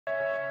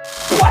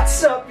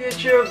What's up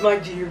YouTube?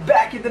 MikeG here,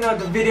 back with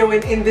another video, and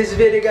in this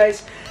video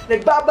guys,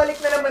 nagbabalik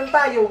na naman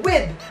tayo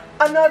with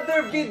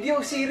another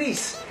video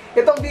series.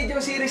 Itong video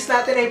series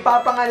natin ay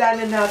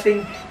papangalanan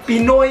nating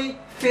Pinoy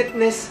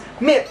Fitness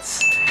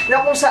Myths,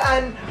 na kung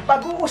saan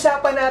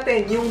pag-uusapan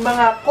natin yung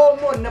mga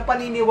common na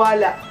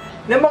paniniwala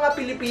ng mga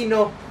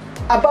Pilipino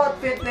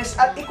about fitness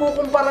at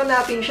ikukumpara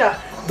natin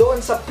siya doon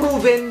sa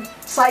proven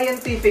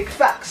scientific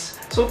facts.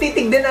 So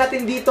titignan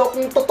natin dito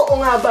kung totoo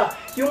nga ba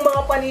yung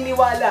mga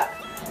paniniwala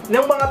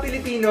ng mga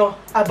Pilipino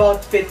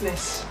about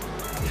fitness.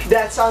 If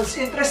that sounds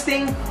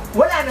interesting,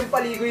 wala nang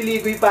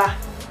paligoy-ligoy pa.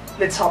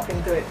 Let's hop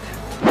into it.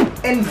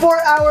 And for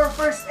our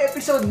first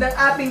episode ng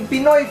ating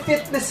Pinoy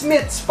Fitness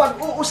Myths,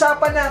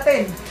 pag-uusapan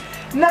natin,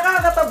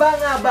 nakakataba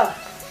nga ba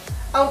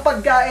ang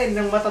pagkain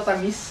ng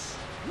matatamis?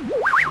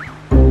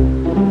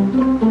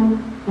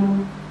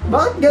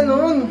 Bakit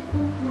ganun?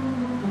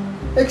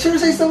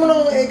 Exercise naman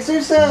ako,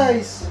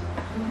 exercise.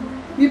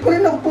 Hindi pa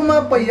rin ako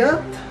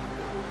pumapayat.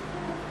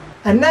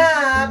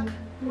 Anak!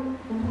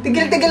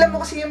 Tigil-tigilan mo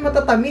kasi yung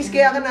matatamis,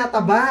 kaya ka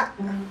nataba.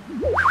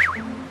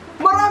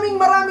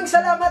 Maraming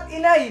salamat,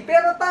 inay.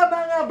 Pero tama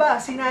nga ba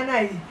si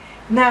nanay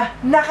na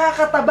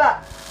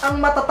nakakataba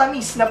ang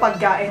matatamis na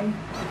pagkain?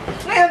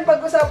 Ngayon,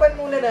 pag-usapan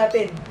muna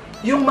natin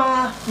yung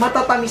mga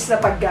matatamis na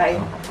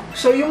pagkain.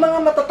 So, yung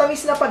mga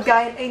matatamis na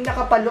pagkain ay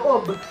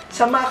nakapaloob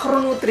sa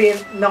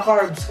macronutrient na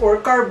carbs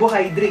or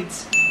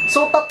carbohydrates.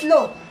 So,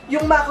 tatlo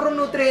yung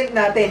macronutrient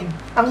natin.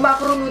 Ang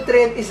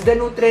macronutrient is the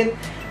nutrient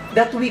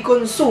that we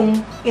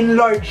consume in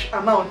large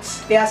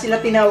amounts. Kaya sila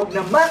tinawag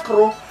na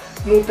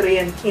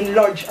macronutrient in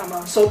large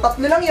amounts. So,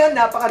 tatlo lang yun,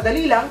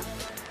 napakadali lang.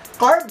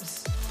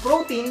 Carbs,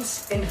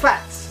 proteins, and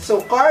fats.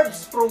 So,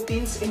 carbs,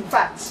 proteins, and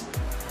fats.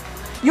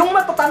 Yung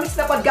matatamis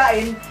na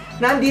pagkain,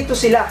 nandito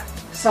sila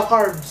sa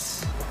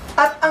carbs.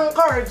 At ang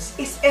carbs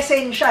is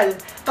essential.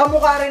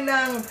 Kamukha rin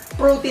ng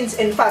proteins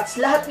and fats.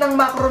 Lahat ng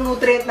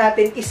macronutrient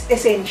natin is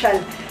essential.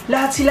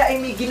 Lahat sila ay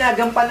may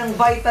ginagampan ng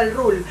vital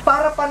role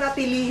para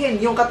panatilihin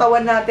yung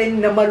katawan natin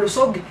na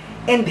malusog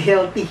and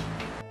healthy.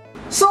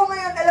 So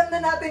ngayon, alam na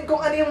natin kung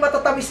ano yung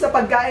matatamis na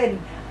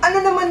pagkain. Ano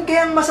naman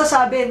kayang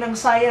masasabi ng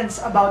science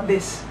about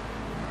this?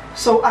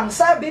 So ang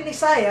sabi ni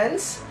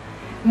science,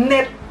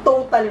 net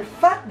total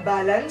fat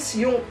balance,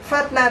 yung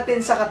fat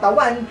natin sa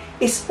katawan,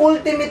 is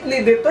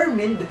ultimately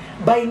determined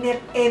by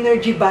net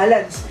energy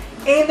balance.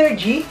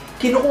 Energy,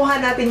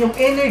 kinukuha natin yung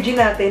energy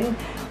natin,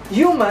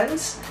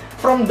 humans,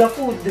 from the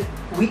food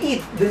we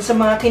eat, dun sa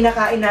mga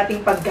kinakain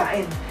nating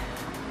pagkain.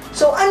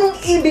 So, anong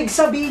ibig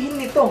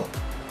sabihin nito?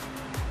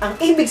 Ang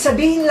ibig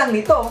sabihin lang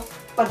nito,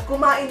 pag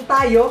kumain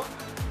tayo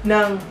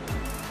ng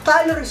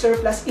calorie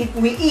surplus, if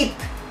we eat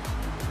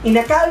in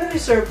a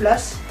calorie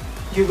surplus,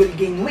 you will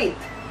gain weight.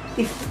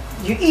 If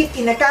you eat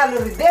in a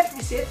calorie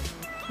deficit,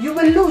 you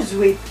will lose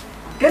weight.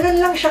 Ganun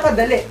lang siya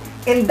kadali.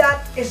 And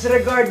that is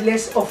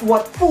regardless of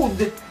what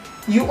food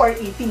you are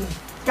eating.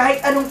 Kahit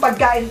anong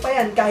pagkain pa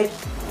yan, kahit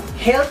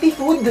healthy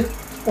food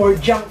or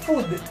junk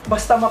food,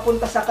 basta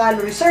mapunta sa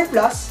calorie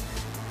surplus,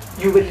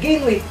 you will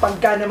gain weight.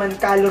 Pagka naman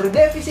calorie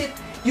deficit,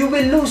 you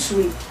will lose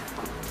weight.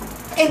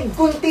 And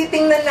kung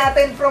titingnan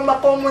natin from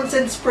a common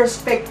sense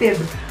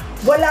perspective,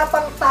 wala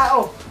pang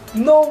tao,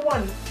 no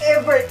one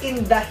ever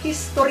in the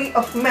history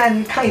of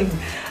mankind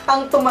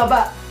ang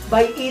tumaba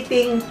by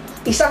eating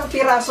isang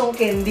pirasong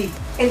candy.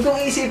 And kung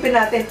iisipin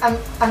natin,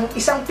 ang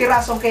isang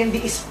pirasong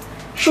candy is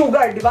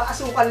sugar, di ba?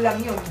 Asukal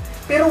lang yun.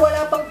 Pero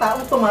wala pang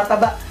taong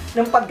tumataba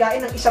ng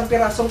pagkain ng isang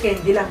pirasong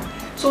candy lang.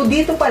 So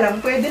dito pa lang,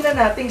 pwede na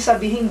nating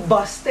sabihin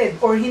busted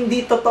or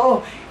hindi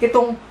totoo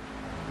itong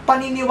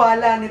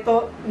paniniwala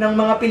nito ng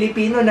mga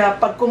Pilipino na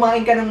pag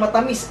kumain ka ng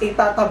matamis, ay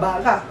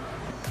tataba ka.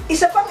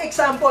 Isa pang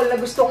example na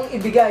gusto kong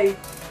ibigay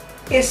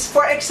is,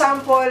 for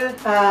example,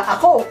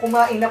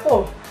 kumain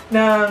ako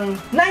ng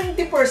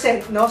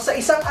 90%, no? Sa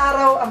isang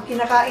araw, ang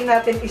kinakain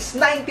natin is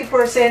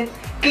 90%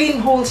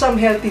 clean, wholesome,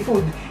 healthy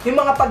food. Yung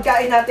mga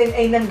pagkain natin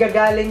ay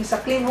nanggagaling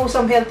sa clean,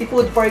 wholesome, healthy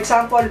food. For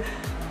example,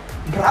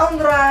 brown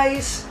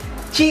rice,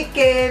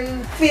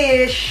 chicken,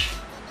 fish,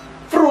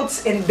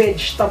 fruits, and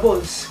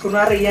vegetables.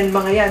 Kunwari yan,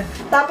 mga yan.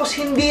 Tapos,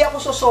 hindi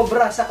ako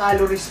sosobra sa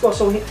calories ko.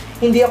 So,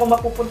 hindi ako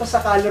mapupunta sa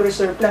calorie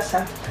surplus,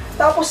 ha?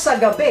 Tapos, sa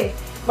gabi,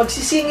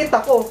 magsisingit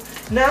ako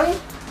ng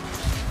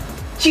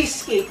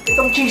cheesecake.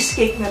 Itong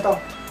cheesecake na to.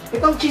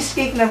 Itong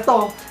cheesecake na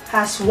to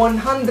has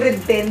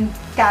 110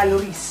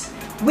 calories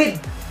with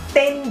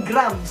 10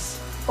 grams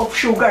of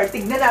sugar.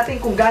 Tignan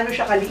natin kung gaano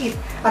siya kaliit.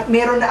 At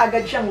meron na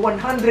agad siyang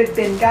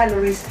 110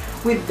 calories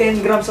with 10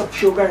 grams of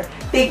sugar.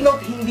 Take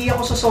note, hindi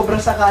ako sosobra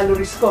sa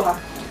calories ko, ha.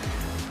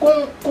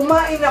 Kung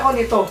kumain ako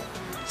nito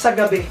sa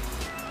gabi,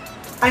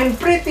 I'm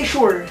pretty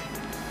sure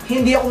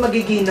hindi ako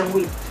magiging ng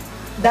weight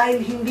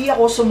dahil hindi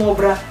ako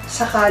sumobra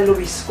sa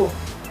calories ko.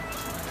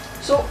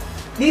 So,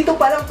 dito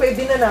pa lang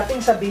pwede na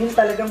nating sabihin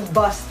talagang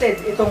busted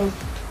itong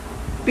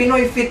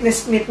Pinoy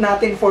Fitness Myth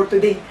natin for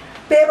today.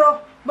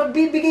 Pero,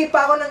 magbibigay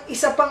pa ako ng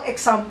isa pang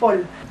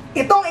example.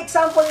 Itong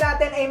example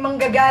natin ay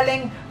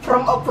manggagaling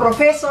from a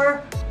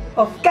professor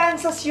of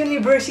Kansas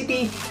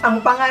University. Ang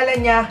pangalan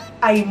niya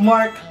ay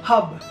Mark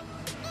Hub.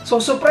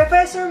 So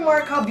Professor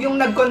Mark Hub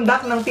yung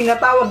nag-conduct ng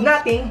tinatawag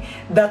nating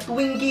the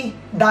Twinkie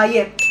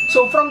Diet.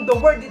 So from the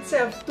word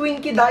itself,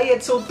 Twinkie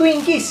Diet, so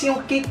Twinkies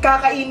yung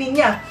kakainin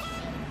niya.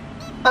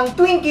 Ang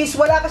Twinkies,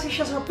 wala kasi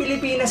siya sa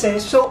Pilipinas eh.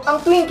 So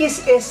ang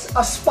Twinkies is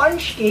a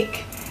sponge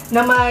cake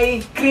na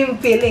may cream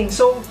filling.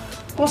 So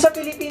kung sa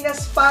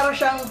Pilipinas, para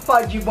siyang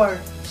fudgy bar.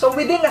 So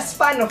within a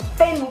span of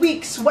 10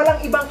 weeks,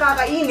 walang ibang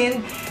kakainin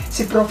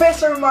si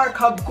Professor Mark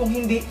Hub kung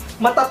hindi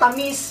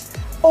matatamis,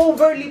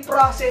 overly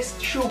processed,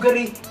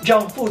 sugary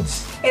junk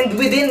foods. And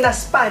within the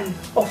span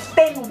of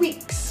 10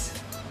 weeks,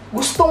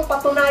 gustong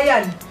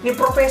patunayan ni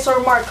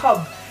Professor Mark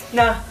Hub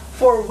na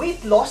for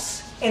weight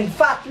loss and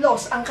fat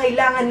loss, ang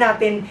kailangan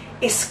natin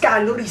is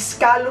calories.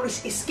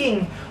 Calories is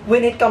king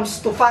when it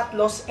comes to fat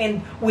loss and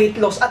weight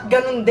loss. At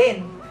ganun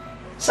din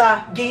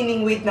sa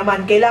gaining weight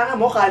naman, kailangan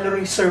mo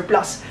calorie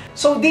surplus.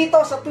 So dito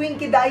sa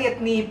Twinkie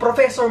Diet ni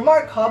Professor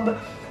Mark Hub,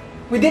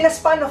 within a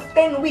span of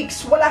 10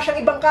 weeks, wala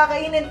siyang ibang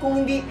kakainin kung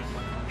hindi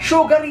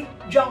sugary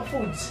junk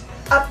foods.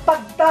 At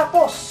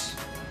pagtapos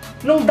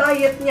nung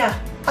diet niya,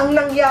 ang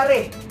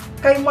nangyari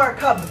kay Mark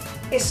Hub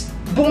is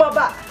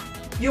bumaba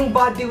yung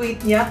body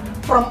weight niya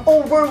from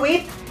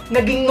overweight,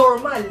 naging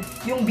normal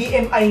yung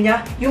BMI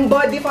niya, yung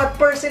body fat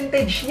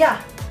percentage niya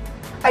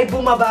ay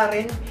bumaba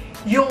rin,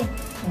 yung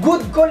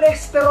good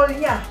cholesterol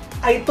niya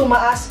ay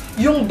tumaas,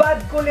 yung bad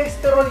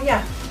cholesterol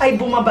niya ay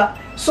bumaba.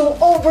 So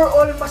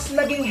overall, mas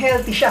naging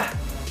healthy siya.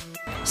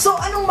 So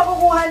anong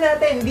makukuha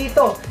natin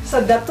dito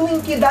sa The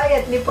Twinkie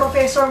Diet ni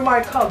Professor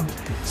Mark Hub?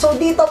 So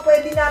dito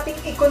pwede nating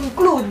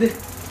i-conclude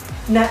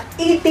na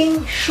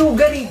eating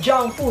sugary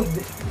junk food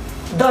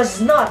does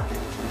not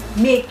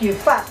make you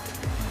fat.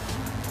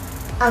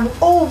 Ang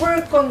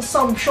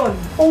overconsumption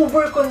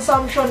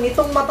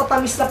nitong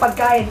matatamis na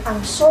pagkain, ang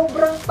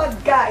sobrang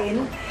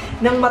pagkain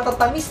ng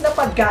matatamis na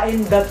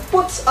pagkain that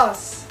puts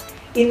us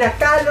in a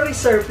calorie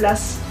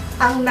surplus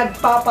ang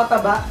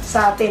nagpapataba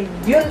sa atin.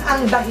 Yun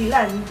ang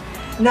dahilan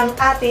ng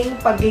ating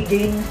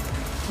pag-gain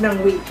ng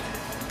weight.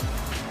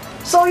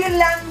 So yun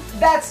lang,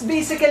 that's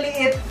basically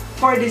it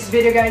for this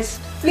video, guys.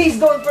 Please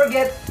don't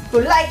forget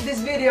to like this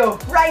video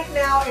right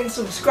now and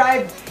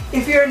subscribe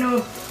if you're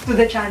new to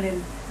the channel.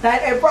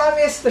 Dahil I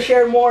promise to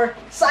share more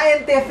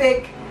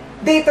scientific,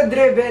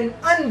 data-driven,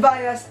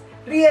 unbiased,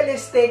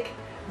 realistic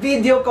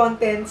video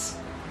contents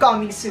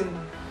coming soon.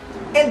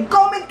 And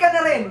comment ka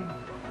na rin,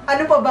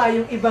 ano pa ba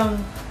yung ibang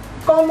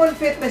common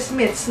fitness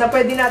myths na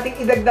pwede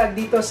nating idagdag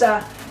dito sa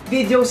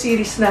video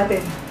series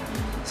natin.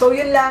 So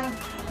yun lang,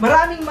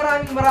 maraming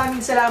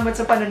salamat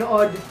sa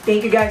panonood.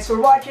 Thank you guys for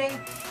watching.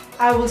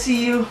 I will see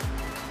you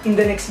in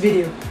the next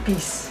video.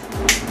 Peace.